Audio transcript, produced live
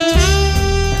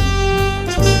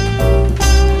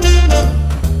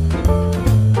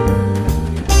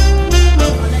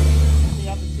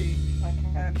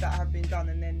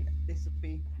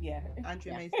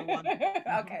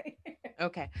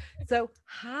Okay. So,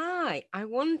 hi. I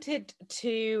wanted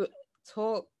to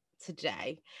talk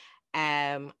today,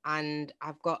 and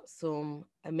I've got some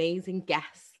amazing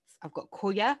guests. I've got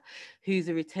Koya, who's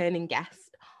a returning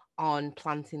guest on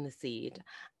Planting the Seed,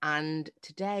 and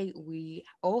today we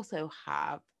also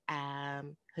have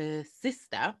her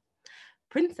sister,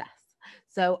 Princess.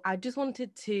 So I just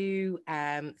wanted to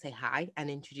say hi and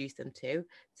introduce them to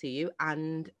you.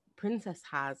 And Princess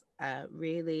has a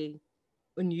really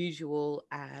unusual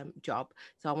job.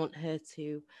 So I want her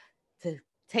to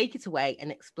take it away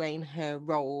and explain her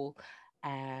role.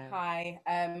 Hi,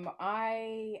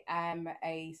 I am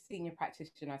a senior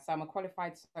practitioner. So I'm a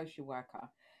qualified social worker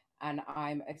and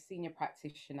I'm a senior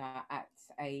practitioner at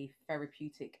a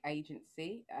therapeutic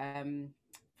agency,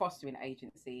 fostering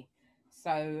agency.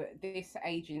 So this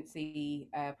agency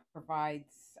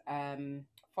provides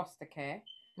foster care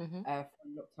Mhm. for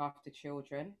looked after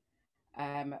children.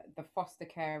 The foster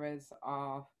carers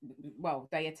are, well,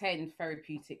 they attend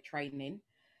therapeutic training,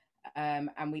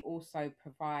 and we also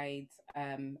provide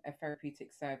a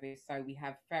therapeutic service. So we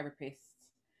have therapists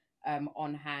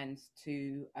on hand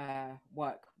to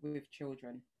work with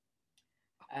children.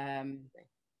 Um,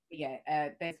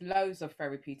 yeah, there's loads of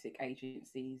therapeutic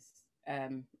agencies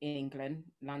in England,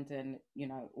 London,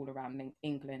 all around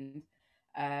England.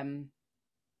 Um,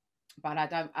 but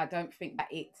I don't think that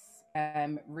it's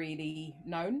really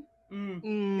known.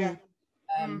 Yeah. Mm,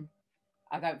 Um,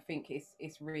 I don't think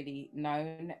it's really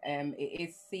known. It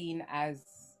is seen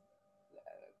as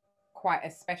quite a Yeah.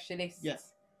 specialist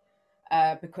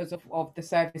because of the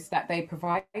service that they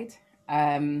provide.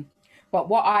 Um, but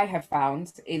what I have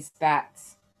found is that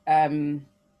um,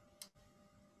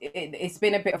 it's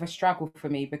been a bit of a struggle for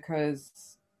me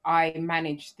because I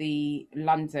manage the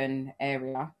London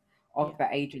area yeah. of the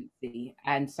agency.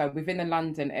 And so within the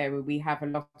London area, we have a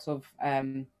lot of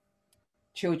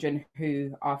children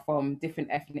who are from different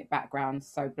ethnic backgrounds,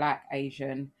 so Black,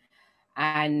 Asian,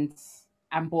 and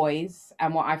boys.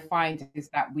 And what I find is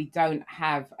that we don't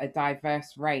have a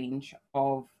diverse range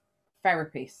of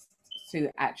therapists to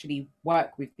actually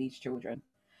work with these children.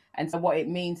 And so what it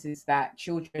means is that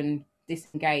children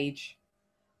disengage.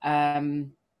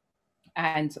 Um,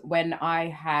 and when I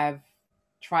have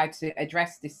tried to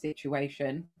address this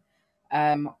situation,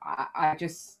 I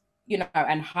just,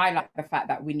 and highlight the fact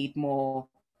that we need more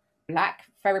Black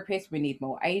therapists, we need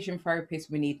more Asian therapists,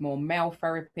 we need more male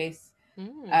therapists.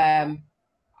 Mm, Um,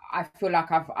 I feel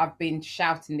like I've been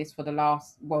shouting this for the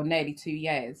last, well, nearly 2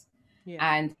 years,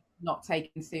 yeah. and not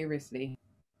taken seriously.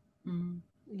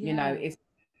 Yeah. It's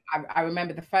I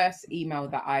remember the first email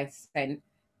that I sent,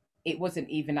 it wasn't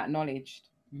even acknowledged.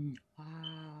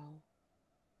 Wow.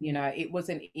 It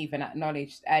wasn't even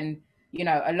acknowledged, and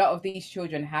a lot of these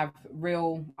children have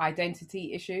real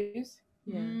identity issues.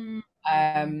 Yeah.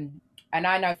 Um, and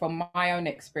I know from my own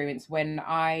experience when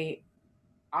I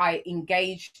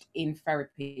engaged in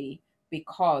therapy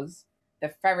because the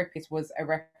therapist was a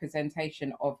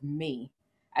representation of me.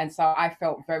 And so I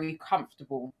felt very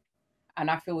comfortable. And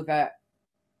I feel that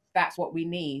that's what we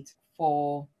need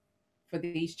for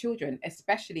these children,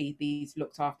 especially these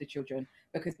looked after children,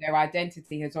 because their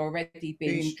identity has already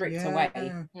been stripped away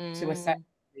Yeah. to a certain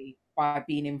Mm, degree by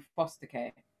being in foster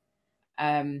care.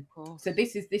 of So course.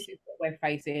 this is what we're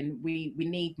facing. We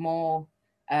need more.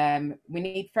 We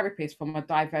need therapists from a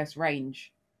diverse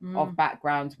range of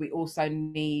backgrounds. We also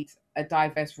need a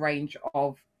diverse range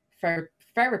of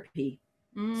therapy.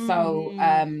 So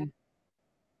Mm,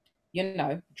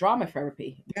 drama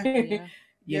therapy, Yeah. yeah.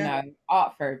 Yeah.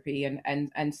 art therapy,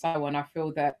 and so on. I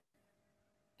feel that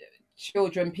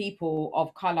children, people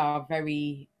of color, are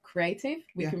very creative.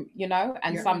 We Yeah. can,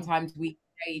 and Yeah. Mm, sometimes we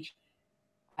engage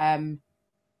um,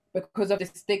 because of the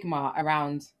stigma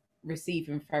around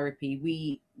receiving therapy.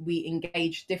 We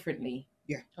engage differently,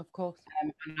 Yeah. of course.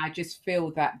 and I just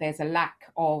feel that there's a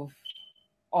lack of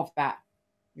that.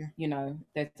 Yeah.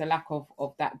 There's a lack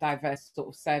of that diverse sort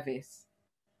of service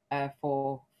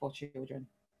for children.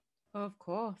 Of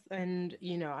course. And,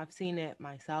 I've seen it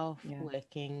myself Yeah.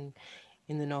 working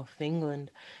in the north of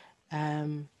England.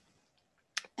 Um,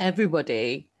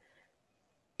 everybody,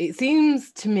 it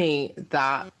seems to me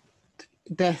that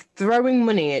they're throwing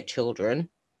money at children,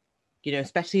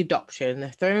 especially adoption,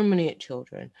 they're throwing money at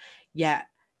children. Yet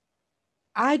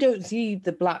I don't see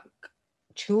the black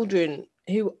children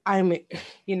who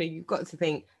you've got to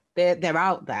think they're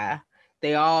out there.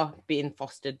 They are being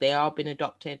fostered, they are being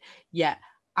adopted, yet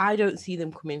I don't see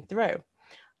them coming through.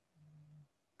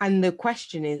 And the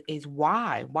question is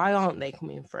why? Why aren't they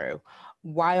coming through?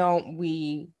 Why aren't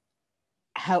we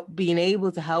being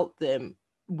able to help them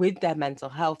with their mental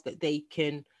health that they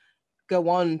can go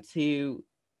on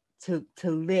to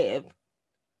live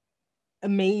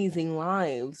amazing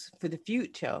lives for the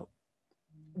future.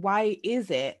 Why is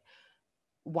it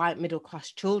white middle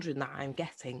class children that I'm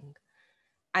getting?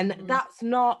 And that's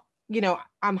not, you know,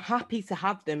 I'm happy to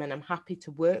have them and I'm happy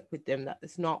to work with them. That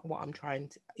is not what I'm trying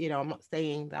to, you know, I'm not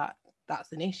saying that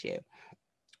that's an issue.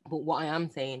 But what I am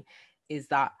saying is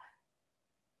that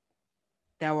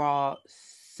there are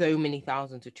so many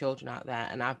thousands of children out there,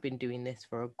 and I've been doing this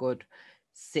for a good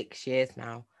 6 years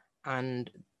now. And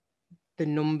the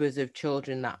numbers of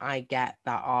children that I get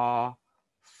that are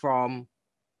from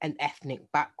an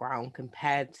ethnic background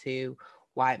compared to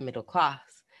white middle class,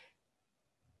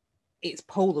 it's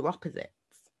polar opposites.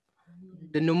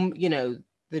 The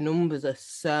numbers are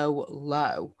so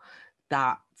low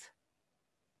that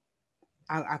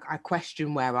I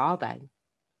question, where are they,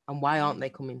 and why aren't they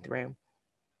coming through,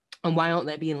 and why aren't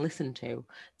they being listened to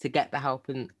get the help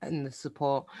and the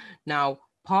support? Now,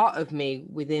 part of me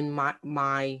within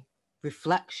my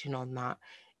reflection on that,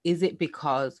 is it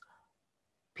because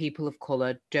people of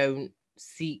color don't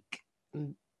seek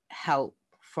help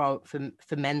for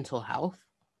mental health?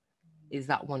 Is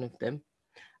that one of them?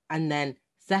 And then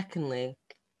secondly,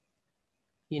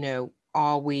 you know,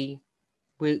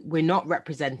 we're not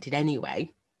represented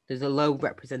anyway. There's a low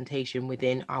representation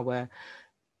within our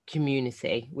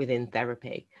community within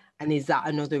therapy. And is that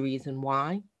another reason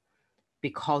why?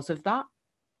 Because of that,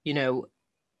 you know,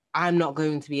 I'm not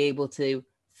going to be able to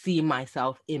see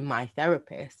myself in my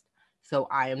therapist, so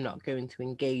I am not going to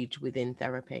engage within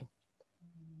therapy.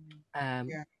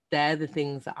 They're the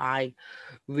things that I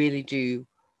really do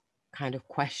kind of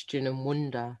question and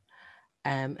wonder.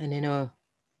 And in a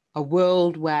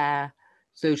world where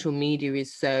social media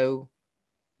is so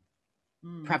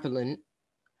prevalent,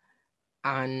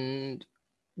 and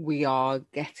we are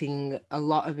getting a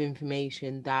lot of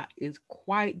information that is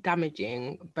quite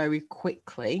damaging very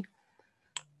quickly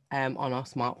on our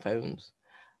smartphones,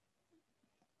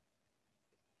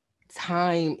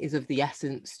 time is of the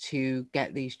essence to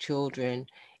get these children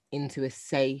into a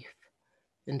safe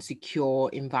and secure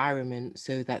environment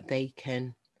so that they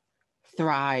can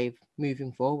thrive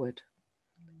moving forward.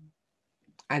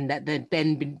 And that they're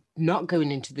then not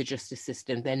going into the justice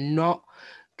system. They're not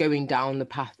going down the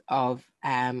path of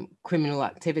criminal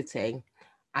activity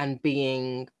and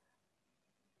being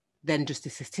then just a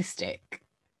statistic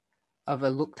of a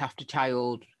looked after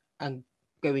child and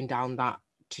going down that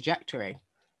trajectory.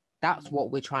 That's what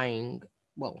we're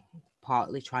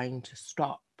partly trying to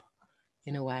stop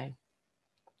in a way.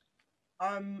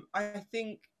 I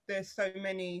think there's so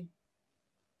many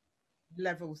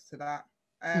levels to that.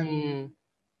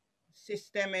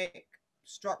 Systemic,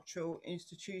 structural,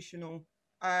 institutional.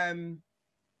 I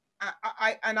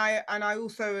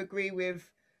also agree with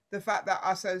the fact that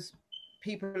us as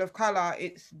people of color,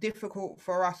 it's difficult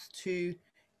for us to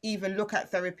even look at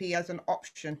therapy as an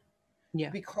option. Yeah.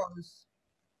 Because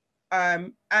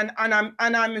and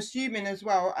I'm assuming as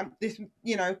well, this,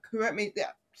 you know, correct me,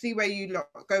 see where you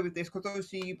go with this, because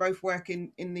obviously you both work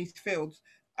in these fields.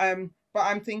 But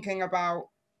I'm thinking about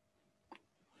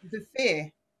the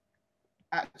fear,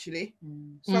 actually.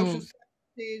 Social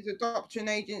services, adoption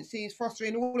agencies,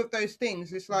 fostering, all of those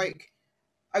things. It's like,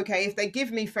 okay, if they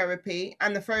give me therapy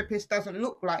and the therapist doesn't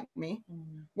look like me,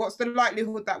 what's the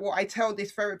likelihood that what I tell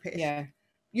this therapist,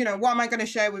 you know, what am I going to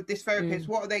share with this therapist?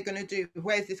 What are they going to do?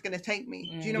 Where's this going to take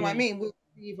me? Do you know what I mean? Will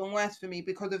be even worse for me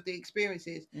because of the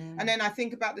experiences. And then I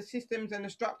think about the systems and the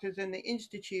structures and the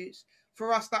institutes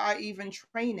for us that are even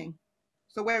training.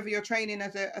 So whether you're training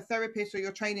as a therapist or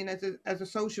you're training as a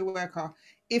social worker,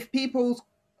 if people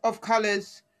of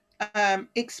colours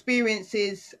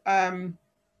experiences are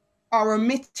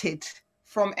omitted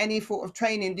from any sort of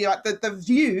training, the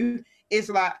view is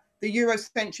like the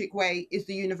Eurocentric way is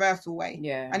the universal way.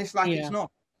 And it's like, it's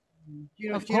not. Do you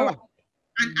know what?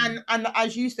 And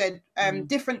as you said,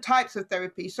 different types of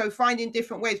therapy. So finding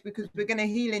different ways, because we're going to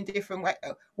heal in different ways.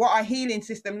 What our healing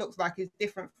system looks like is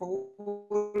different for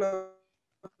all of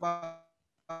us.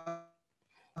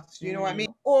 You know what I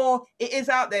mean? Or it is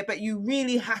out there, but you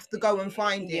really have to go and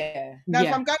find it. Now,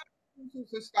 if I'm going through all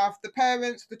sorts of stuff, the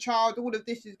parents, the child, all of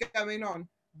this is going on,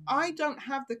 I don't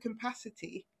have the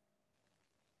capacity.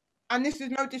 And this is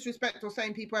no disrespect or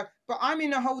saying people have, but I'm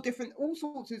in a whole different, all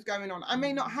sorts is going on. I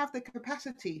may not have the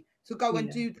capacity to go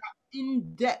and do that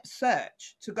in-depth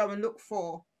search, to go and look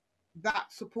for that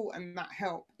support and that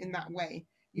help in that way,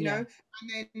 you know?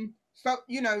 And then, so,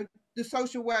 you know, the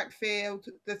social work field,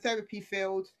 the therapy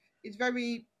field is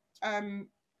very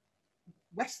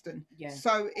Western.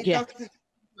 So it doesn't take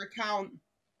into account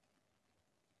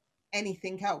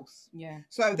anything else.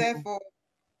 So therefore,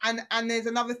 and there's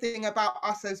another thing about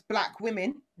us as Black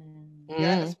women.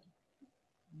 Yes,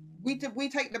 we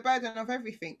take the burden of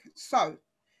everything. So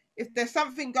if there's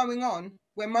something going on,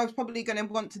 we're most probably going to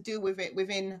want to deal with it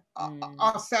within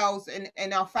ourselves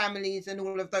and our families and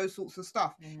all of those sorts of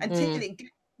stuff until it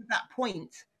gets to that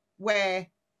point where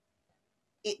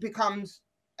it becomes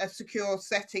a secure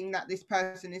setting that this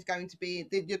person is going to be,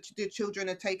 the children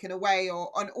are taken away,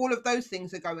 or on all of those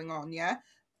things are going on. Yeah.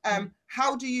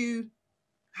 How do you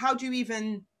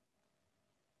even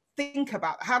think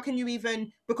about, how can you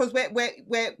even, because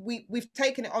we've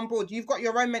taken it on board. You've got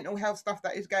your own mental health stuff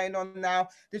that is going on now.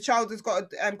 The child has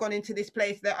got gone into this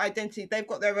place, their identity, they've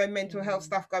got their own mental health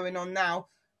stuff going on now.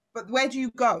 But where do you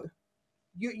go?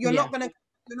 You're not gonna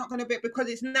be, because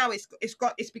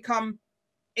it's become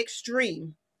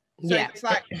extreme. So it's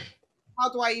like,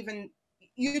 how do I even,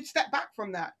 you'd step back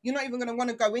from that. You're not even going to want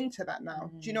to go into that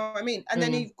now. Do you know what I mean? And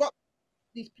then you've got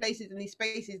these places and these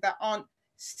spaces that aren't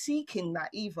seeking that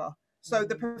either. So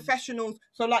the professionals,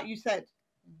 so like you said,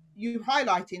 you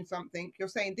highlighting something, you're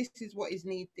saying this is what is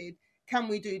needed. Can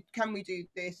we do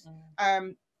this?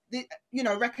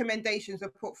 Recommendations are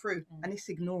put through and it's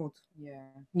ignored.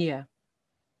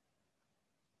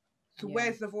 So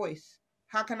where's the voice?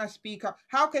 How can I speak up?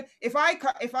 If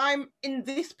I'm in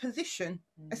this position,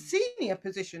 a senior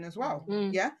position as well,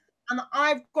 and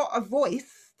I've got a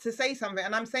voice to say something,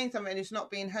 and I'm saying something and it's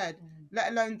not being heard,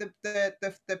 let alone the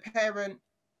parent,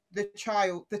 the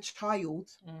child.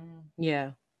 Yeah. You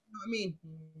know what I mean?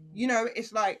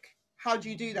 It's like, how do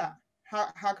you do that?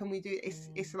 How can we do it?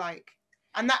 It's like,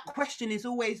 and that question is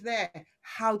always there.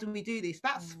 How do we do this?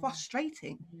 That's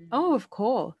frustrating. Oh, of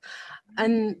course.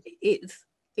 And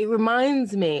it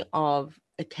reminds me of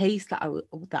a case that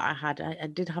I had. I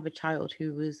did have a child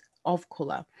who was of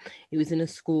colour. He was in a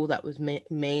school that was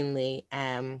mainly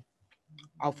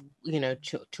of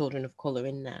children of colour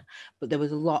in there, but there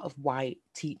was a lot of white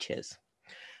teachers,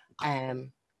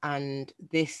 and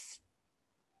this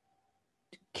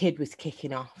kid was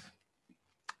kicking off,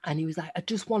 and he was like, I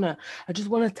just want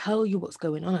to tell you what's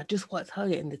going on. I just want to tell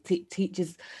you. And the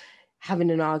teachers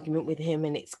having an argument with him,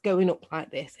 and it's going up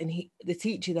like this. And the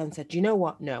teacher then said, you know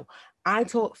what? No, I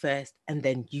talk first and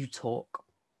then you talk,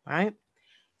 right?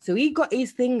 So he got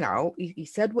his thing out. He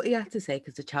said what he had to say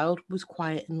because the child was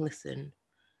quiet and listened.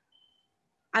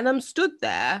 And I'm stood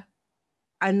there,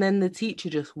 and then the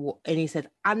teacher and he said,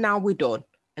 and now we're done.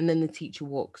 And then the teacher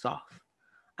walks off.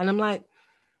 And I'm like,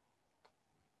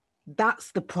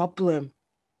 that's the problem.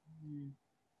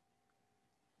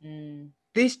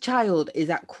 This child is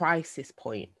at crisis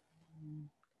point.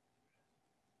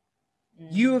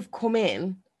 You have come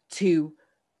in to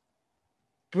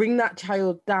bring that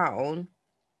child down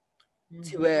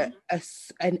to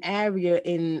an area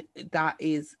in that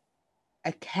is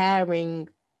a caring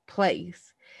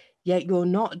place, yet you're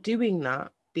not doing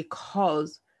that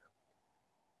because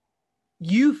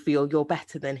you feel you're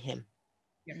better than him.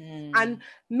 And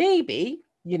maybe,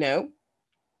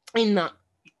 in that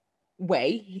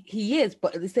way he is,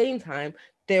 but at the same time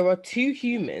there are two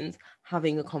humans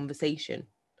having a conversation,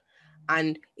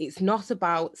 and it's not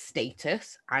about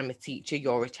status. I'm a teacher,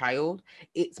 you're a child.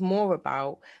 It's more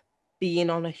about being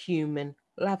on a human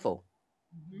level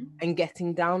and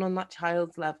getting down on that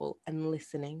child's level and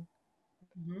listening.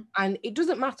 And it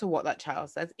doesn't matter what that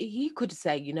child says. He could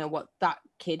say, you know what, that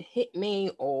kid hit me,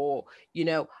 or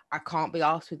I can't be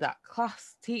asked with that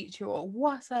class teacher or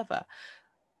whatever.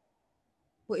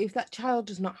 But if that child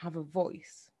does not have a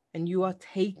voice, and you are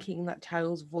taking that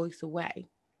child's voice away,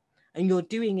 and you're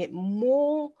doing it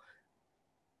more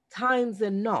times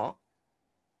than not,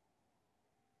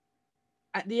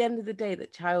 at the end of the day, the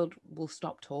child will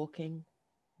stop talking.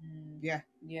 Yeah.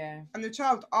 And the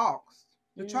child asked.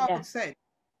 The child said,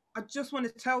 I just want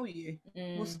to tell you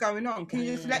what's going on. Can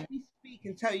you just let me speak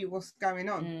and tell you what's going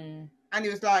on? And he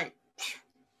was like,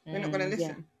 we're not going to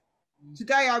listen.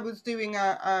 Today I was doing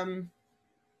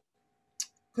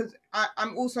because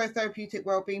I'm also a therapeutic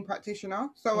wellbeing practitioner.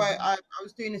 So I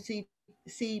was doing a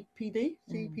CPD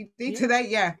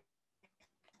today,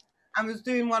 I was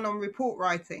doing one on report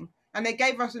writing. And they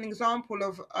gave us an example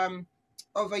of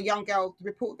a young girl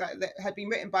report that had been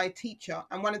written by a teacher,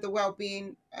 and one of the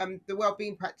wellbeing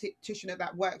practitioner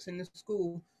that works in the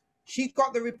school. She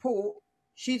got the report.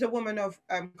 She's a woman of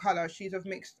color. She's of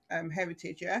mixed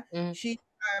heritage. She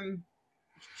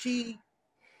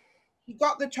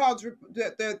got the child's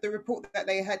the report that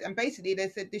they had, and basically they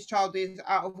said this child is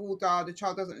out of order. The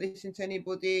child doesn't listen to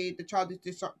anybody. The child is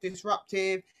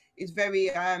disruptive. Is very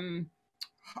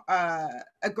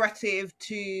aggressive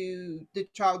to the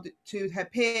child, to her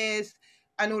peers,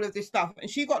 and all of this stuff. And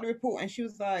she got the report, and she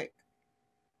was like,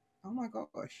 oh my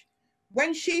gosh.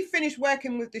 When she finished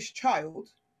working with this child,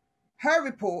 her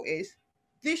report is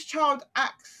this child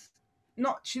acts,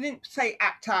 not, she didn't say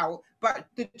act out, but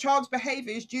the child's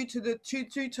behavior is due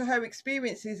to her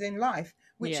experiences in life,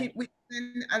 which then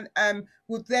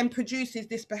would then produces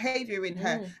this behavior in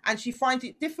her, and she finds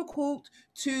it difficult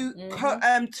to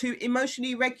to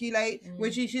emotionally regulate,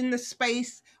 which is in the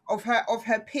space of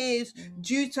her peers,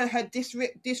 due to her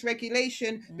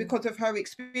dysregulation because of her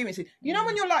experiences. You know,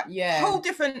 when you're like whole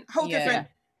different.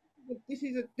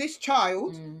 This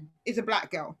child is a black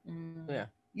girl. Yeah.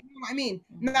 You know what I mean?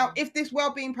 Now, if this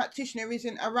wellbeing practitioner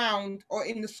isn't around or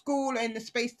in the school or in the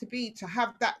space to be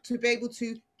able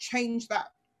to change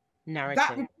that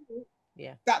narrative,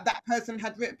 that person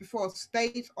had written before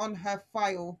stays on her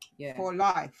file for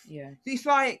life. So it's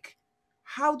like,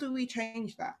 how do we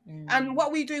change that? And what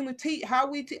are we doing with how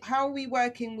are we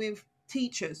working with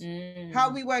teachers? How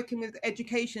are we working with the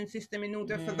education system in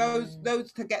order for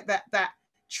those to get that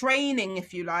training,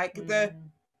 if you like,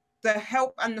 the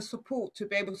help and the support to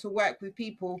be able to work with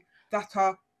people that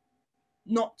are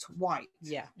not white?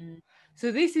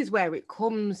 So this is where it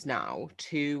comes now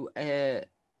to a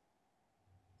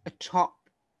top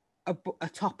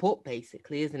up,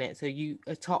 basically, isn't it? So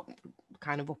a top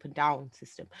kind of up and down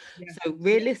system. So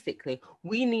realistically,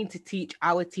 we need to teach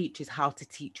our teachers how to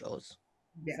teach us.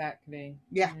 Exactly.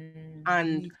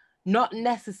 And not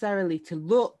necessarily to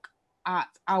look at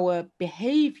our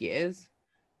behaviors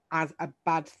as a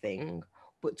bad thing,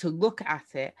 but to look at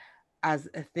it as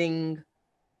a thing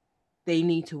they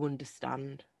need to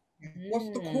understand. What's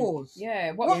the cause?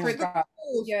 What's the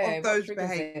cause of those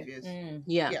behaviors?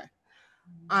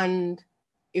 And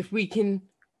if we can,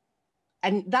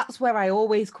 and that's where I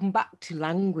always come back to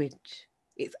language.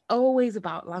 It's always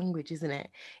about language, isn't it?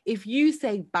 If you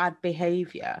say bad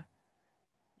behavior,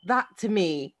 that to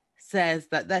me says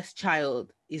that this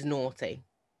child is naughty.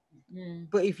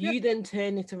 But if you then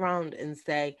turn it around and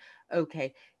say,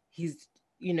 okay, he's,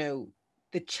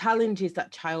 the challenges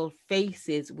that child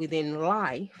faces within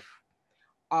life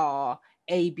are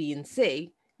A, B, and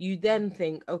C, you then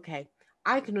think, okay,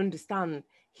 I can understand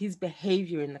his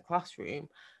behavior in the classroom.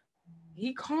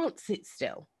 He can't sit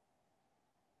still.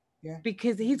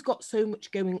 Because he's got so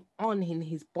much going on in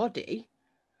his body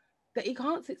that he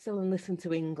can't sit still and listen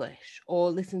to English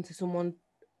or listen to someone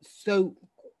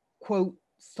quote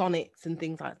sonnets and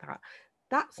things like that.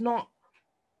 That's not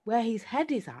where his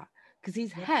head is at, because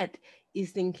his head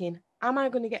is thinking, am I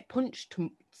going to get punched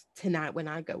tonight when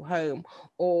I go home?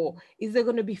 Or is there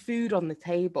going to be food on the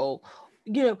table?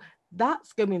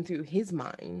 That's going through his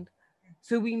mind.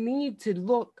 So we need to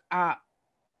look at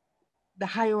the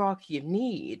hierarchy of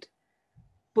need,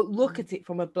 but look at it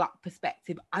from a Black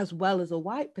perspective as well as a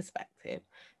white perspective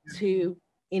to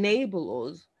enable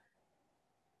us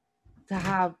to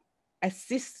have a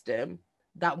system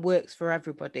that works for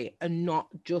everybody and not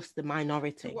just the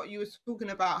minority. So what you were talking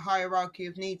about, hierarchy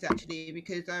of needs, actually,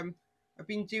 because I've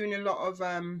been doing a lot of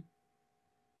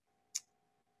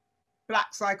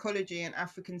Black psychology and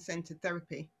African-centered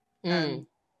therapy,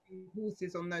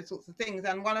 courses on those sorts of things.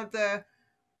 And one of the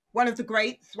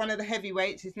greats, one of the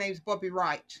heavyweights, his name's Bobby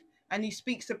Wright, and he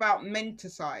speaks about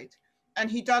menticide.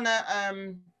 And he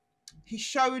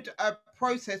showed a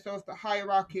process of the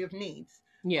hierarchy of needs.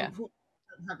 Yeah. I don't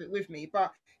have it with me,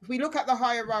 but if we look at the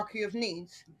hierarchy of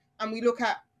needs and we look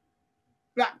at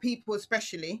Black people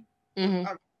especially,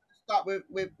 start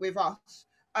with us,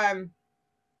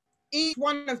 each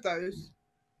one of those,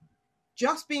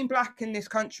 just being Black in this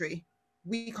country,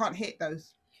 we can't hit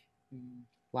those.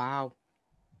 Wow.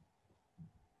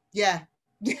 Yeah.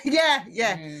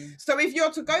 So if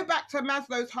you're to go back to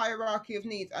Maslow's hierarchy of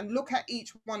needs and look at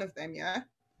each one of them,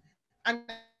 and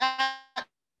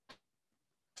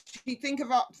think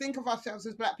of ourselves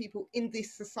as Black people in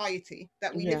this society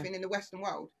that we live in the Western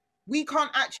world, we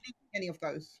can't actually do any of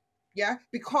those,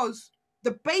 because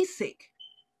the basic,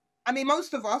 I mean,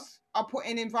 most of us are put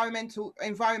in environments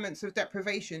of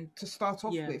deprivation to start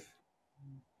off with.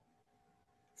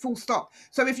 Full stop.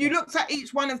 So if you looked at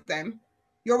each one of them,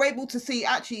 you're able to see,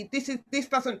 actually, this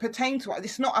doesn't pertain to us.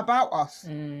 It's not about us.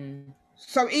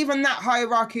 So even that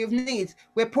hierarchy of needs,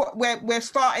 we're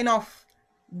starting off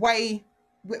we're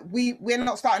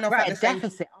not starting off at the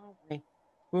deficit, aren't we?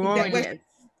 We're already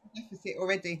deficit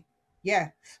already.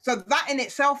 Yeah. So that in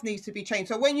itself needs to be changed.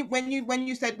 So when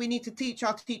you said we need to teach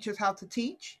our teachers how to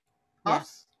teach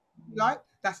us,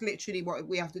 that's literally what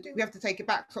we have to do. We have to take it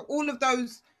back. So all of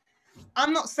those,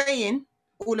 I'm not saying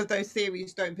all of those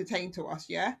theories don't pertain to us,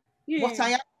 What I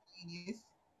am saying is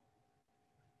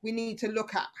we need to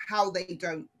look at how they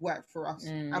don't work for us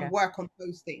and work on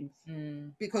those things,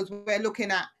 because we're looking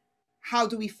at how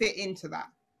do we fit into that,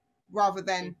 rather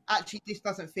than actually this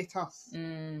doesn't fit us.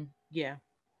 Yeah.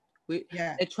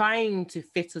 They're trying to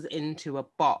fit us into a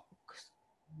box.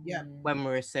 Yeah. When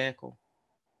we're a circle.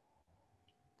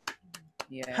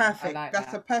 Yeah. Perfect.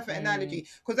 That's a perfect analogy.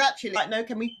 Because actually, like, no,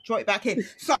 can we draw it back in?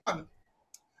 So,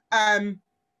 I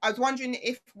was wondering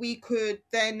if we could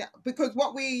then, because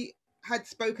what we had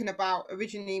spoken about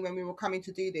originally when we were coming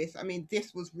to do this, I mean,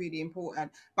 this was really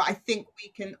important, but I think we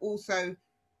can also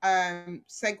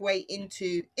segue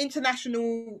into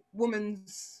International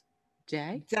Women's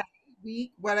Day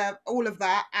week, whatever, all of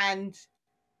that, and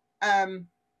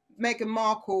Meghan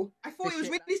Markle. I thought it was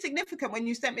really significant when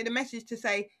you sent me the message to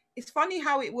say, it's funny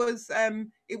how it was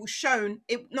shown.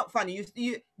 Not funny.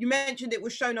 You mentioned it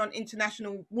was shown on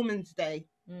International Women's Day.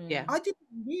 Yeah, I didn't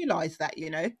realize that.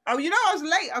 I was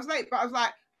late, but I was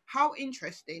like, how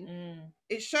interesting.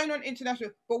 It's shown on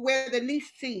International, but we're the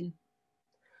least seen.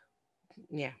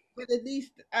 Yeah, we're the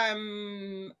least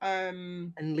and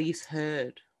least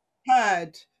heard.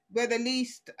 We're the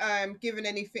least given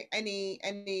anything,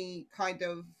 any kind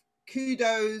of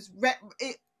kudos,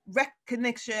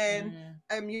 recognition,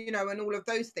 and all of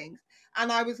those things.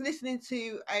 And I was listening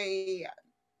to a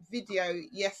video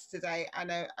yesterday,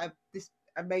 and this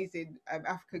amazing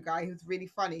African guy who's really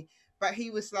funny, but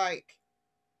he was like,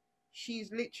 she's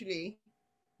literally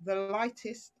the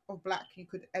lightest of black you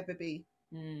could ever be.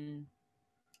 And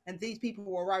these people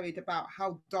were worried about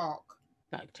how dark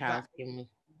that child skin was.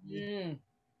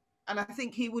 And I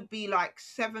think he would be like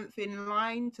 7th in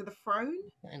line to the throne.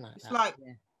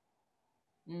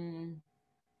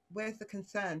 Where's the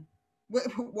concern?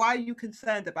 Why are you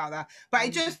concerned about that? But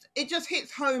it just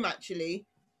hits home, actually,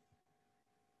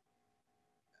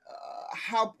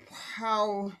 how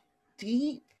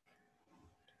deep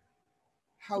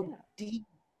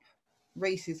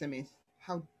racism is.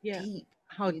 How deep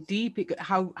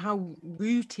how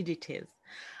rooted it is.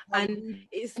 And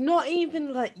it's not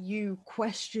even like you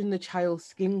question the child's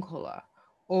skin color,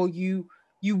 or you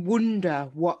wonder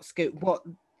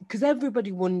because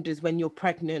everybody wonders when you're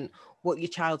pregnant what your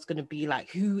child's going to be like,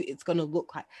 who it's going to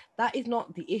look like. That is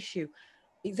not the issue.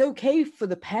 It's okay for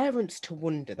the parents to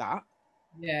wonder that,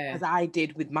 as I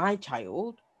did with my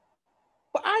child,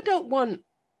 but I don't want,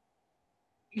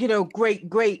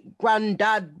 great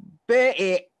granddad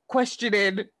Bertie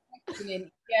questioning.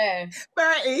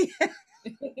 Bertie.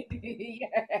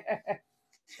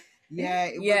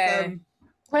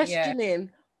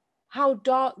 Questioning how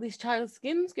dark this child's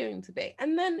skin's going to be.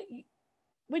 And then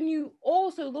when you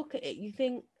also look at it, you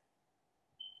think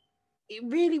it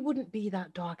really wouldn't be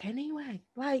that dark anyway.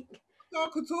 Like,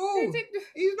 dark at all.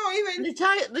 He's not even the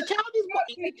child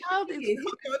is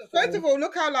first of all,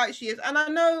 look how light she is. And I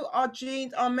know our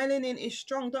genes, our melanin is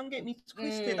strong, don't get me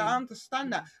twisted. I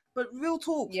understand that, but real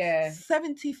talk,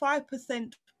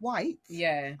 75% white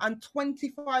and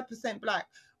 25% black.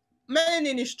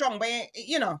 Melanin is strong, but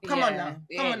come on now.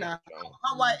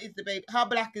 How white is the baby? How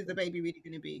black is the baby really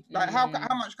going to be? Like, how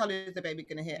much color is the baby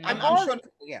going to hit? I'm sure.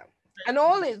 And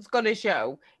all it's going to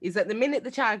show is that the minute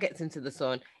the child gets into the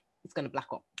sun, it's going to black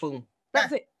up. Boom.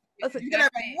 That's it. You're going to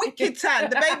have a wicked tan.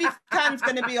 The baby tan's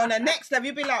going to be on a next level.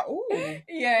 You'll be like, ooh.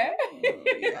 Yeah.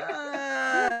 You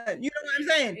know what I'm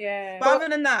saying? Yeah. But other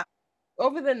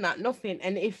than that, nothing.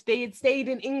 And if they had stayed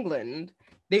in England,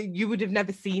 you would have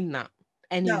never seen that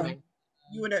anyway.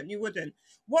 No, you wouldn't.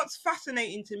 What's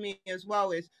fascinating to me as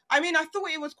well is, I mean, I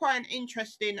thought it was quite an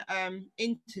interesting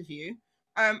interview.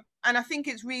 And I think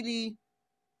it's really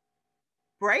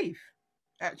brave,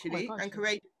 actually, and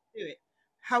courageous to do it.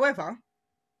 However,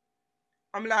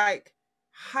 I'm like,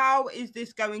 how is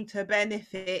this going to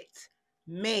benefit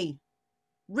me?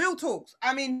 Real talks.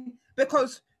 I mean,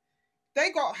 because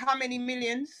they got how many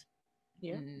millions?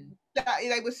 That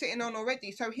they were sitting on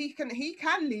already. So he can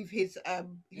leave his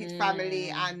family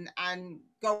and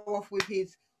go off with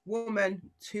his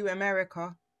woman to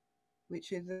America,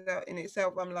 which is in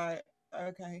itself, I'm like,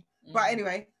 okay. But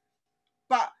anyway,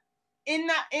 in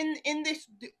this,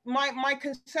 my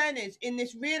concern is in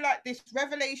this this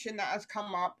revelation that has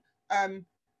come up, and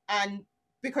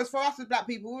because for us as black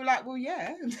people, we were like, well,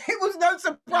 yeah, it was no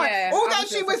surprise. All that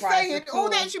she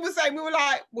was saying, we were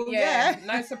like, well, yeah.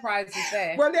 No surprises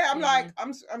there. Well, yeah, I'm like,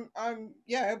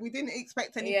 yeah, we didn't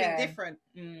expect anything different.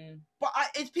 But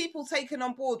it's people taking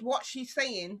on board what she's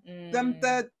saying,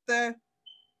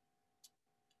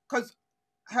 because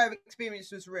her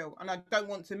experience was real, and I don't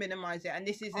want to minimize it. And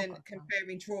this isn't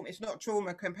comparing trauma. It's not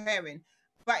trauma comparing,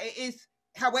 but it is.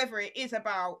 However, it is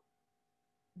about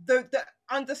the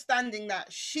understanding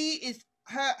that she is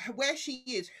where she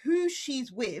is, who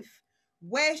she's with,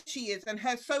 where she is and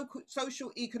her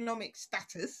social economic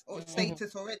status or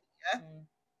status already,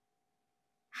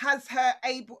 has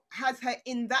her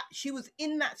in that, she was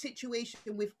in that situation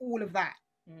with all of that.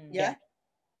 Yeah.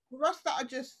 For us that are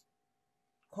just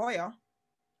Koya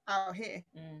out here,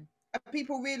 are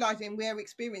people realizing we're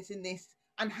experiencing this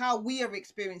and how we are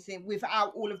experiencing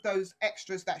without all of those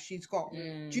extras that she's got. Do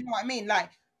you know what I mean? Like,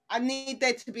 I need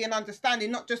there to be an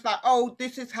understanding, not just like, oh,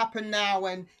 this has happened now,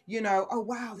 and you know, oh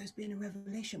wow, there's been a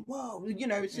revelation. Whoa, you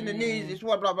know, it's in the news. It's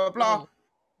blah blah blah blah.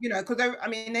 You know, because I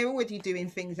mean, they're already doing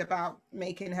things about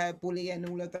making her bully and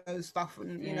all of those stuff,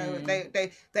 and you know,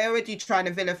 they're already trying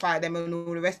to vilify them and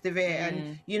all the rest of it,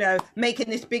 and you know, making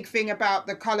this big thing about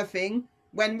the color thing.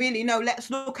 When really, no, let's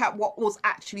look at what was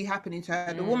actually happening to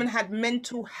her. The woman had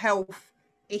mental health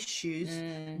issues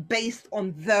based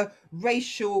on the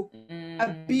racial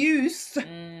abuse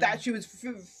that she was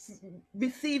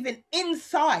receiving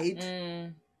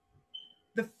inside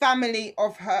the family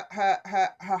of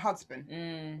her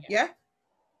husband. Yeah.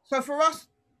 So for us,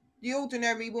 the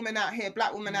ordinary woman out here,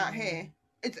 black woman out here,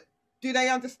 do they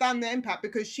understand the impact?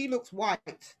 Because she looks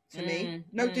white to me.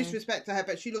 No disrespect to her,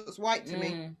 but she looks white to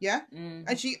me. Yeah.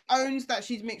 And she owns that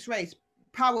she's mixed race.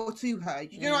 Power to her.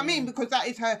 You know what I mean? Because that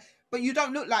is her. But you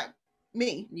don't look like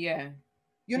me. Yeah.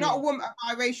 You're not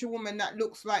a biracial woman that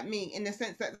looks like me, in the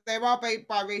sense that there are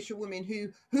biracial women who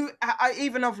are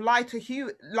even of light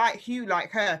hue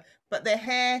like her, but their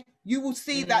hair, you will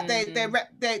see that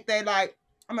they're like,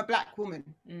 I'm a black woman.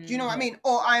 Do you know what I mean?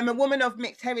 Or I am a woman of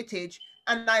mixed heritage,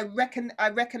 and I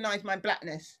recognize my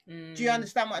blackness. Do you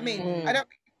understand what I mean? I don't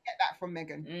get that from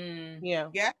Meghan.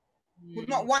 Yeah.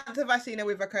 Not once have I seen her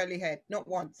with a curly head. Not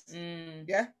once.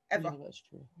 Yeah, ever. That's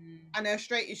true. And her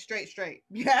straight is straight.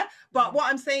 Yeah. But what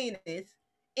I'm saying is,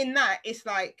 in that, it's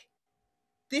like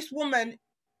this woman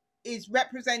is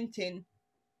representing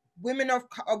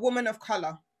a woman of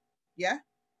color. Yeah.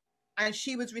 And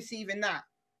she was receiving that.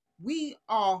 We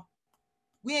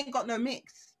ain't got no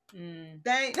mix.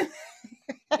 They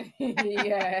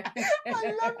yeah.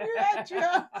 I love you,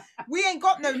 Andrea. We ain't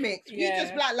got no mix. We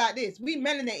just black like this. We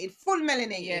melanated, full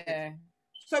melanated. Yeah.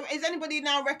 So is anybody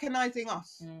now recognizing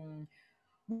us?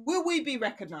 Will we be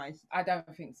recognized? I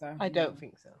don't think so. I don't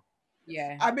think so.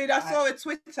 Yeah. I mean, I saw a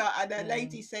Twitter and a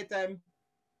lady said,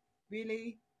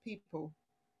 really, people,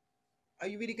 are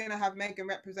you really going to have Meghan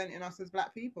representing us as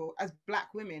black people, as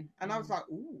black women? And I was like,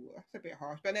 ooh, that's a bit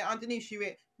harsh. But then underneath she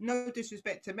went, no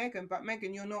disrespect to Meghan, but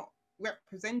Meghan, you're not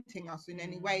representing us in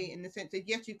any way, in the sense that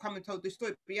yes, you come and told this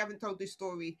story, but you haven't told this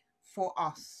story for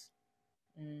us.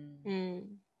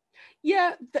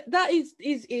 Yeah, that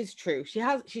is true.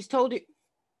 She's told it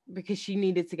because she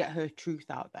needed to get her truth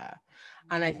out there.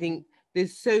 And I think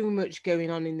there's so much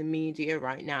going on in the media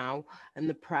right now and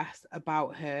the press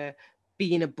about her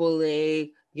being a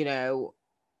bully, you know,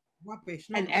 rubbish,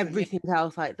 and everything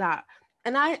else like that.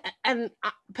 And I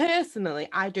personally,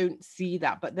 I don't see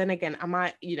that. But then again,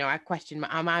 I question,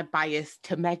 am I biased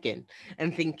to Meghan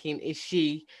and thinking, is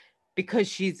she, because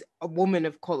she's a woman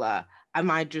of colour, am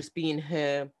I just being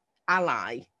her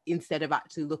ally instead of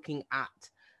actually looking at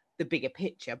the bigger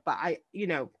picture? But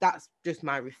that's just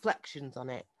my reflections on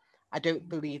it. I don't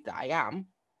believe that I am.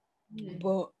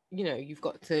 But you've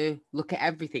got to look at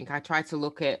everything. I try to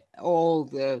look at all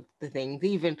the things,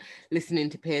 even listening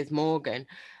to Piers Morgan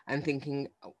and thinking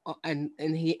and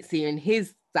seeing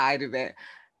his side of it,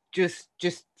 just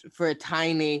for a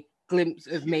tiny glimpse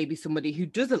of maybe somebody who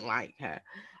doesn't like her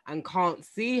and can't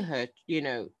see her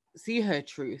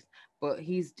truth. But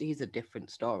he's a different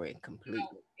story completely.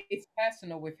 It's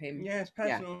personal with him. Yeah, it's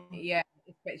personal. Yeah.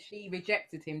 But she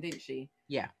rejected him, didn't she?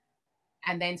 Yeah.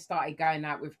 And then started going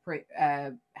out with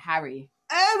Harry.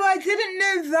 Oh, I didn't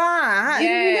know that. Yeah.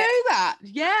 Didn't you know that?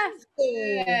 Yes.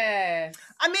 Yeah.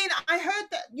 I mean, I heard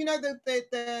that,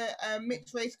 the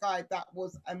mixed race guy, that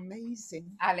was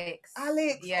amazing. Alex.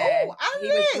 Yeah. Oh, Alex. He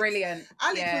was brilliant.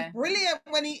 Alex was brilliant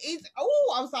when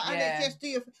I was like, Alex, just do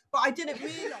your... But I didn't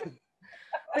realise.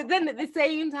 But then at the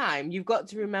same time, you've got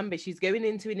to remember she's going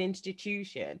into an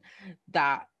institution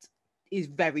that is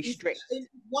very strict. It's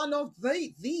one of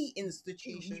the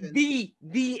institutions. The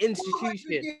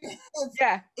institution.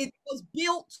 Yeah. It was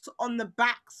built on the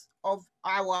backs of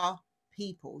our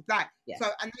people. So,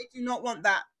 and they do not want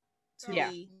that to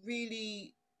be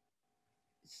really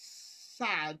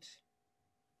sad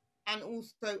and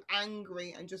also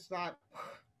angry and just like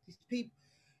these people.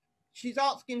 She's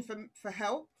asking for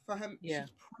help for her. Yeah.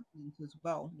 She's pregnant as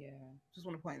well. Yeah. Just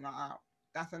want to point that out.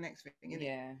 That's the next thing, isn't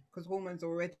it? Because hormones are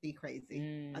already crazy.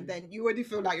 And then you already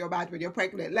feel like you're bad when you're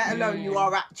pregnant, let alone you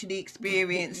are actually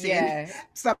experiencing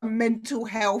some mental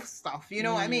health stuff. You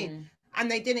know what I mean? and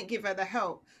they didn't give her the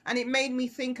help. And it made me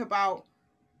think about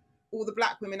all the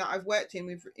Black women that I've worked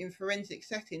in forensic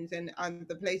settings and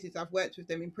the places I've worked with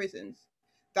them in prisons,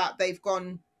 that they've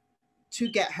gone to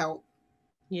get help.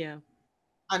 Yeah.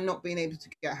 And not being able to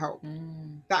get help.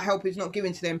 That help is not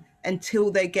given to them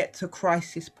until they get to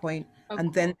crisis point.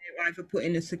 And then they're either put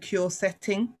in a secure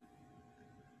setting,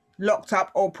 locked up,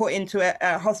 or put into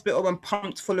a hospital and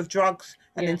pumped full of drugs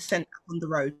and then sent on the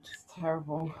road. It's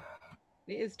terrible.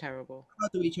 It is terrible. How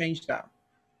do we change that?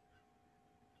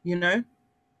 You know?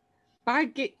 I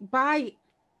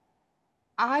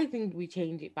think we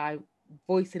change it by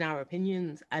voicing our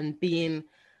opinions and being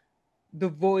the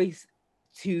voice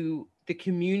to the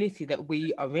community that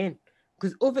we are in.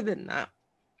 Because other than that,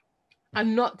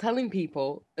 I'm not telling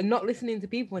people and not listening to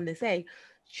people when they say,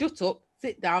 shut up,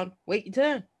 sit down, wait your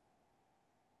turn.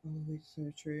 Oh, it's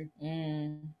so true.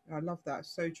 I love that.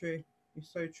 It's so true.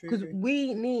 It's so true. Because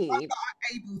we need...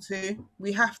 able to.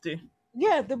 We have to.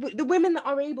 Yeah, the women that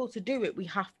are able to do it, we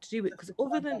have to do it. Because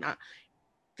other than that,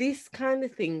 this kind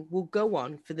of thing will go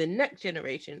on for the next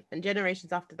generation and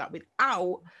generations after that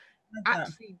without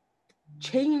actually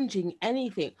changing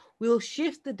anything. We'll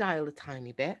shift the dial a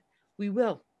tiny bit. We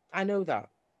will. I know that.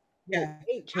 Yeah.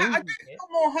 I feel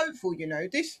more hopeful, you know.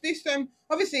 This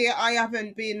obviously I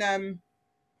haven't been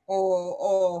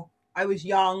or I was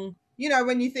young. You know,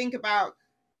 when you think about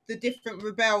the different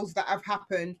rebels that have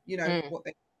happened, you know, what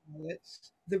they call it,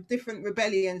 the different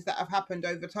rebellions that have happened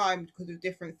over time because of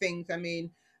different things. I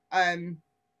mean,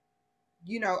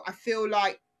 you know, I feel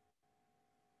like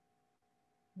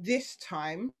this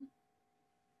time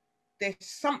there's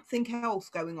something else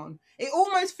going on. It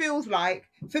almost feels like,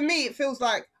 for me, it feels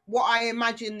like what I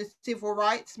imagine the civil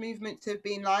rights movement to have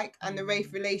been like, and the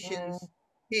race relations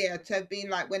here to have been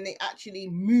like when they actually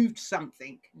moved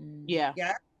something. Yeah.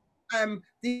 Yeah.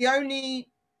 The only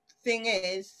thing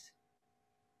is,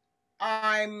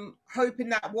 I'm hoping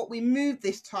that what we move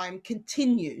this time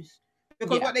continues,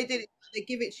 because what they did is they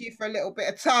give it to you for a little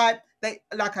bit of time. They,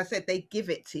 like I said, they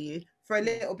give it to you for a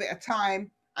little bit of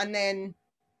time, and then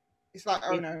it's like,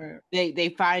 oh no.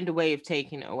 They find a way of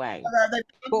taking it away.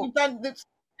 We've done this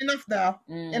enough now.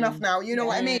 Enough now. You know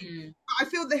what I mean? I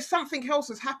feel there's something else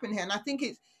has happened here, and I think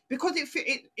it's because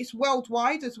it's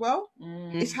worldwide as well.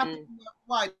 It's happening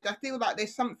worldwide. I feel like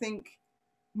there's something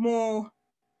more.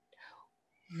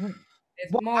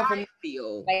 There's more of a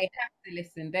feel. They have to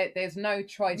listen. There's no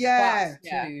choice but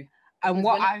to. And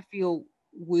what I feel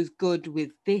was good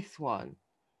with this one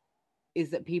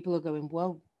is that people are going,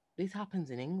 well, this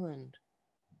happens in England.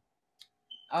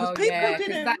 Oh, yeah, because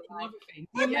that's another thing.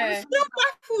 I'm still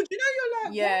baffled. You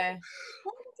know, you're like,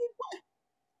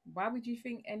 why would you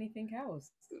think anything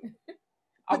else?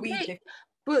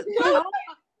 But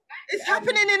it's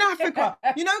happening in Africa.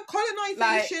 You know,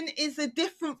 colonization is a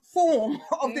different form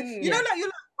of the. You know, like you're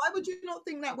like, why would you not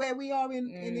think that where we are in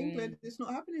England, it's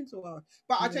not happening to us?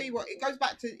 But I tell you what, it goes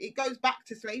back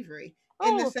to slavery.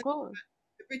 In the sense that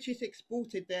the British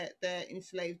exported their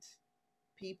enslaved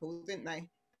people, didn't they?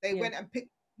 They went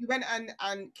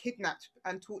and kidnapped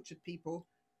and tortured people,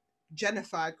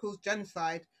 caused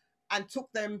genocide, and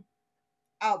took them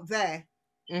out there.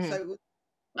 So,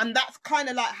 and that's kind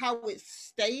of like how it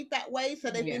stayed that way.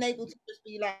 So they've been able to just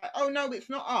be like, oh no, it's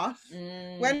not us.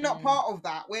 We're not part of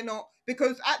that. We're not,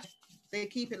 because actually they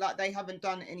keep it like they haven't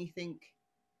done anything.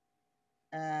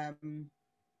 Their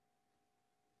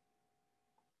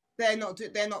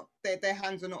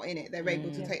hands are not in it. They're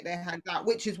able to take their hands out,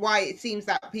 which is why it seems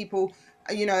that people,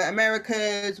 you know,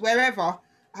 Americans, wherever,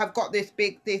 have got this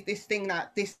thing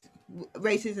that this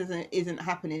racism isn't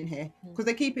happening here, because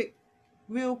they keep it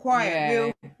real quiet,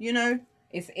 real, you know.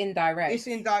 It's indirect.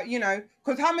 You know,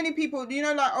 because how many people, you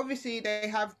know, like obviously they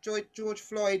have George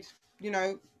Floyd, you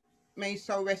know, may his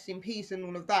soul rest in peace and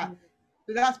all of that.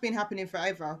 But that's been happening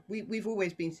forever. We've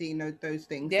always been seeing those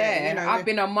things. Yeah, you know, I've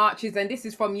been on marches, and this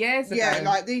is from years ago. Yeah,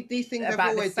 like these things about have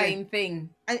always the same thing.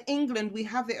 And England, we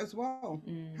have it as well.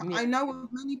 I know of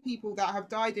many people that have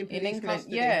died in police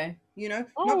custody. Yeah, you know,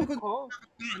 not because they have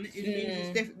a gun. It means it's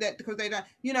different, because they don't,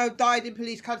 you know, died in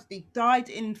police custody, died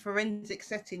in forensic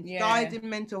settings, died in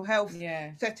mental health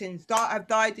settings, have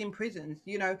died in prisons.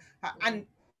 You know, and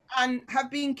have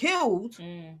been killed.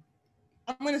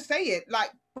 I'm going to say it,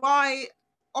 like, by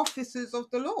officers of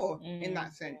the law in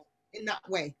that sense, in that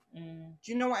way. Do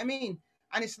you know what I mean?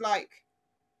 And it's like,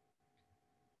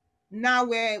 now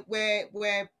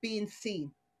we're being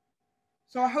seen.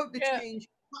 So I hope the change.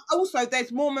 But also,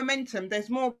 there's more momentum. There's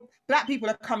more Black people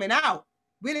are coming out.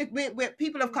 We're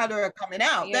people of color are coming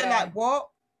out. They're like, what?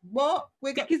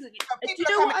 We're because do you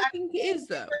know what I think it is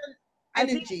though?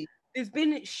 Energy. there's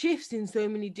been shifts in so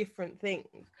many different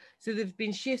things. So there's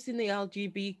been shifts in the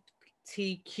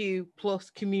LGBTQ plus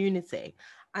community,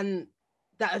 and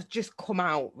that has just come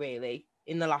out really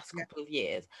in the last couple of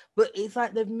years. But it's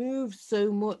like they've moved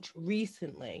so much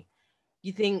recently.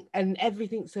 You think, and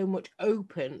everything's so much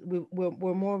open.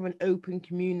 We're more of an open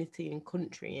community and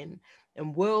country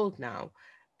and world now,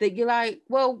 that you're like,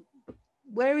 well,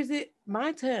 where is it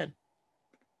my turn?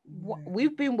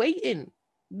 We've been waiting.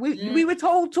 We were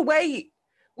told to wait.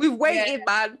 We've waited,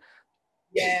 man.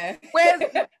 Yeah. Where's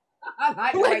the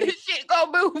shit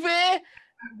gonna move here?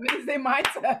 When's it my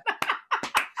turn? And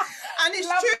it's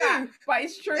true. That, but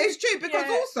it's true. It's true because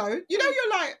also, you know,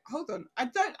 you're like, hold on, I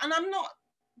don't, and I'm not,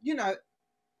 you know,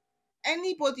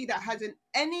 anybody that has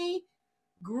any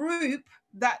group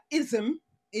that ism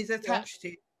is attached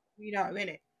to, you know, in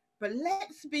it. But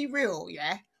let's be real,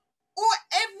 yeah. Or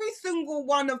every single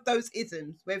one of those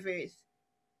isms, whether it's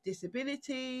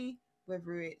disability,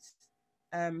 whether it's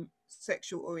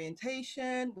sexual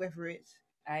orientation, whether it's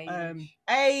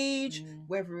age,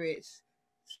 whether it's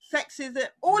sexism,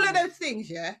 all of those things,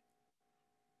 yeah.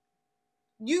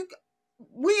 We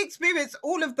experience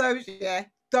all of those, yeah.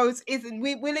 Those isn't,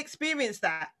 we will experience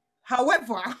that.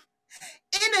 However,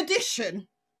 in addition,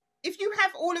 if you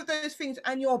have all of those things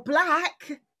and you're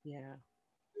black,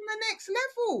 the next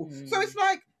level. So it's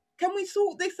like, can we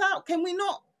sort this out? Can we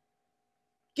not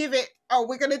give it, oh,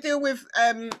 we're going to deal with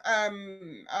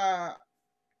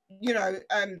you know,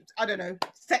 I don't know,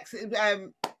 sex,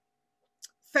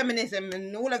 feminism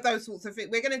and all of those sorts of things.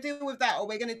 We're going to deal with that, or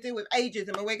we're going to deal with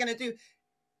ageism, or we're going to do,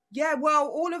 yeah, well,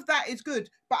 all of that is good.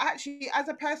 But actually, as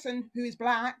a person who is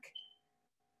black,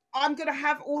 I'm going to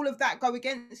have all of that go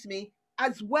against me,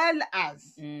 as well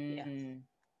as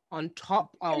on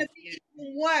top of, it's going to be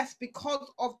even worse because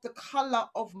of the color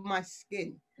of my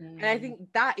skin. And I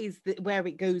think that is where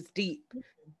it goes deep.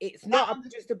 It's not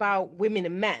just about women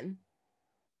and men.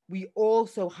 We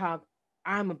also have,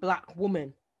 I'm a black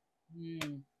woman.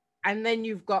 And then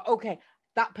you've got, okay,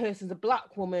 that person's a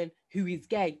black woman who is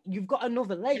gay. You've got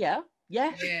another layer,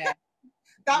 yeah?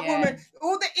 That woman,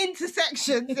 all the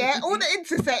intersections, all the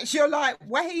intersections, you're like,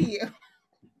 wait.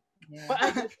 But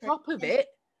at the top of it,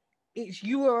 it's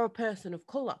you are a person of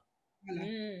colour.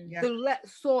 So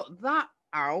let's sort that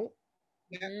out.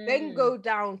 Then go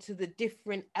down to the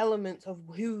different elements of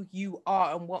who you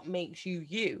are and what makes you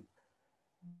you.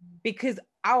 Because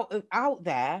out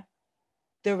there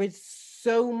is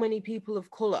so many people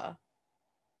of colour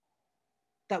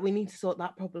that we need to sort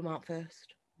that problem out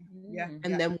first.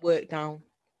 And then work down.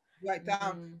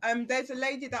 There's a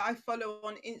lady that I follow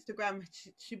on Instagram,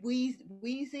 she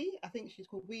Wheezy, I think she's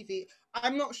called Wheezy.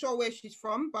 I'm not sure where she's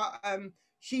from, but I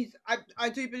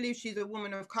do believe she's a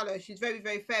woman of colour. She's very,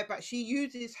 very fair, but she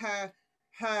uses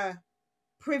her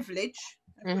privilege,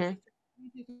 to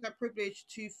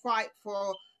fight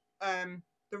for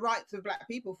the rights of black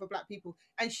people, for black people.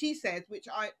 And she says, which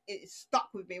it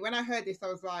stuck with me. When I heard this, I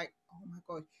was like, oh my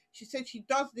God. She said she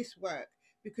does this work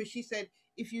because she said,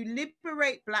 if you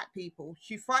liberate black people,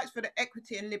 she fights for the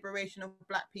equity and liberation of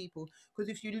black people. Because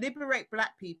if you liberate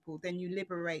black people, then you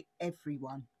liberate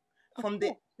everyone. From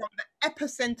the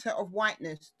epicenter of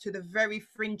whiteness to the very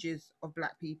fringes of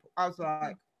black people. I was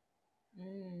like,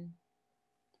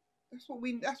 that's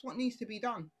what needs to be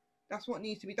done. That's what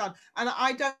needs to be done. And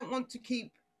I don't want to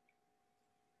keep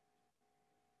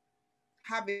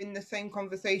having the same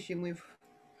conversation with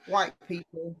white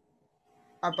people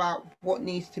about what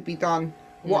needs to be done.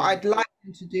 What I'd like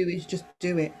them to do is just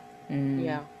do it.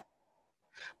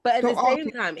 But at the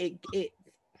same time, it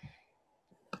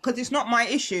because it's not my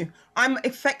issue. I'm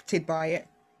affected by it.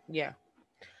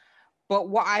 But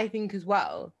what I think as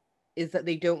well is that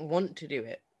they don't want to do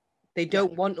it. They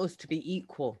don't want us to be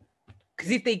equal.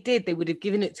 Because if they did, they would have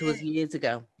given it to us years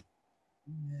ago.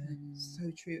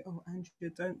 So true. Oh, Andrew,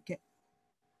 don't get...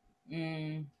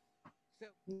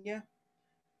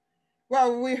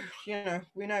 Well,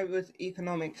 we know it was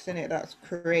economics, innit, that's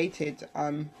created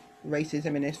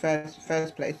racism in its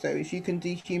first place. So if you can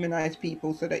dehumanize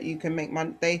people so that you can make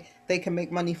money, they can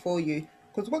make money for you.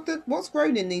 Because what's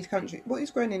grown in these countries? What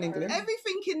is grown in England?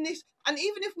 Everything in this, and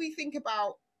even if we think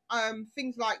about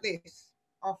things like this,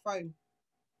 our phone.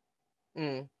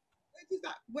 Where is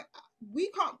that? We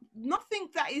can't. Nothing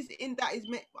that is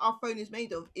our phone is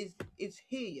made of is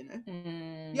here. You know,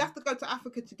 you have to go to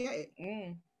Africa to get it.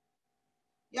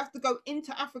 You have to go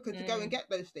into Africa to go and get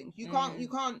those things. You can't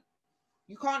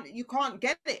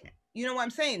get it. You know what I'm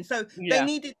saying? So they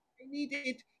needed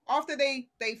after they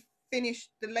finished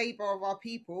the labor of our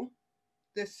people,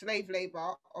 the slave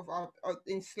labor of our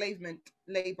enslavement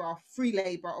labor, free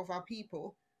labor of our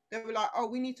people. They were like, oh,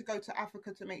 we need to go to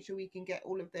Africa to make sure we can get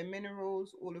all of their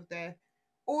minerals, all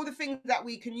the things that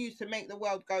we can use to make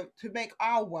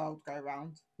our world go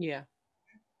round. Yeah.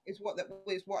 Is what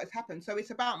has happened. So it's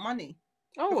about money.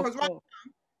 Oh, because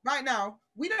right now,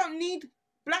 we don't need,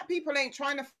 black people ain't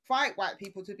trying to fight white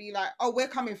people to be like, oh, we're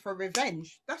coming for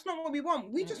revenge. That's not what we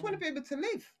want. We just want to be able to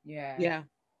live. Yeah.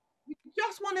 We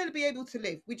just want to be able to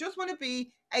live. We just want to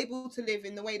be able to live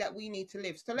in the way that we need to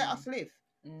live. So let us live.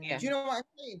 Yeah. Do you know what I'm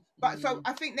saying? But so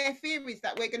I think their fear is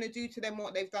that we're going to do to them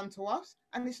what they've done to us,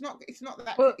 and it's not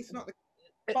that. But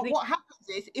what happens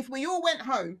is, if we all went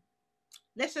home,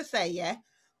 let's just say, yeah,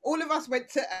 all of us went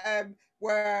to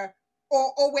we're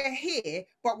here,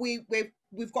 but we've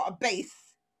got a base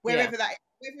wherever that is,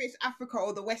 whether it's Africa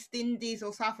or the West Indies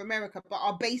or South America, but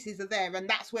our bases are there, and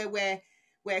that's where we're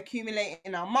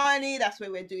accumulating our money. That's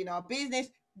where we're doing our business.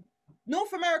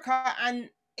 North America and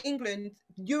England,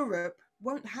 Europe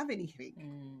won't have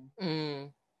anything.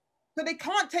 So they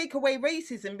can't take away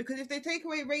racism, because if they take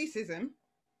away racism,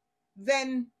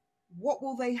 then what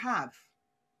will they have?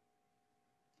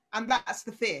 And that's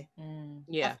the fear.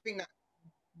 Yeah. I think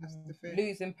that's the fear.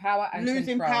 Losing power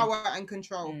and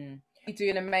control. You're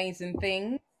doing amazing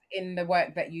things in the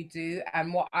work that you do.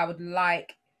 And what I would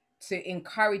like to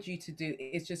encourage you to do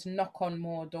is just knock on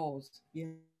more doors.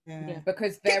 Yeah.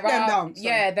 Because there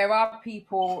are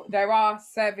people, there are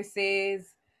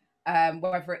services,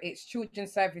 whether it's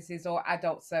children's services or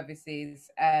adult services,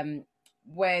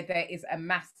 where there is a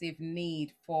massive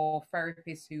need for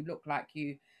therapists who look like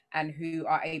you and who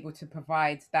are able to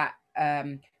provide that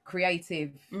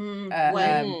creative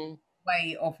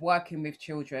way of working with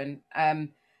children and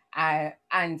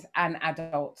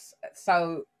adults.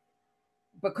 So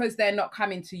because they're not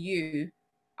coming to you,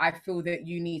 I feel that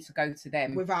you need to go to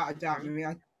them. Without a doubt. I mean,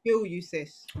 I feel you,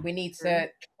 sis. We need to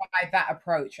try that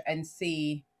approach and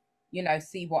see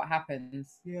what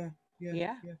happens. Yeah.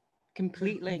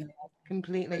 Completely.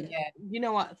 Yeah. You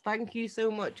know what? Thank you so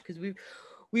much, because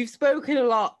we've spoken a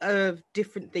lot of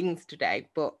different things today,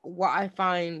 but what I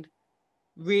find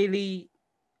really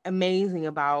amazing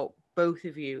about both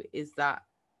of you is that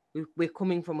we're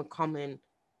coming from a common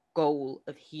goal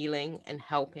of healing and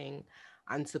helping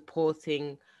and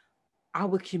supporting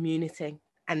our community,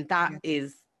 and that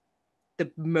is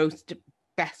the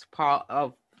best part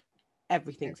of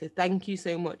everything. So thank you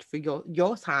so much for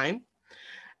your time,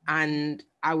 and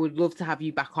I would love to have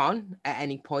you back on at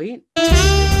any point.